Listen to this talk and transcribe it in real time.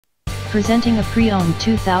Presenting a pre-owned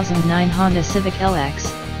 2009 Honda Civic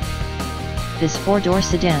LX. This four-door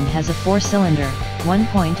sedan has a four-cylinder,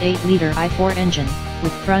 1.8-liter i4 engine,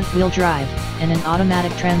 with front-wheel drive, and an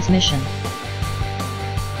automatic transmission.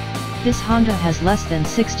 This Honda has less than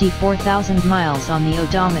 64,000 miles on the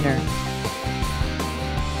odometer.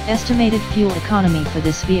 Estimated fuel economy for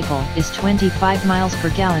this vehicle is 25 miles per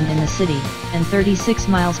gallon in the city, and 36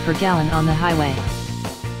 miles per gallon on the highway.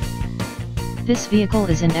 This vehicle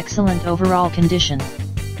is in excellent overall condition.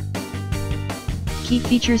 Key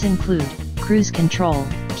features include cruise control,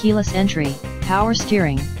 keyless entry, power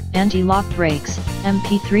steering, anti-lock brakes,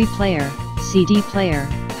 MP3 player, CD player,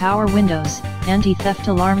 power windows, anti-theft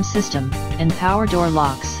alarm system, and power door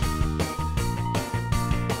locks.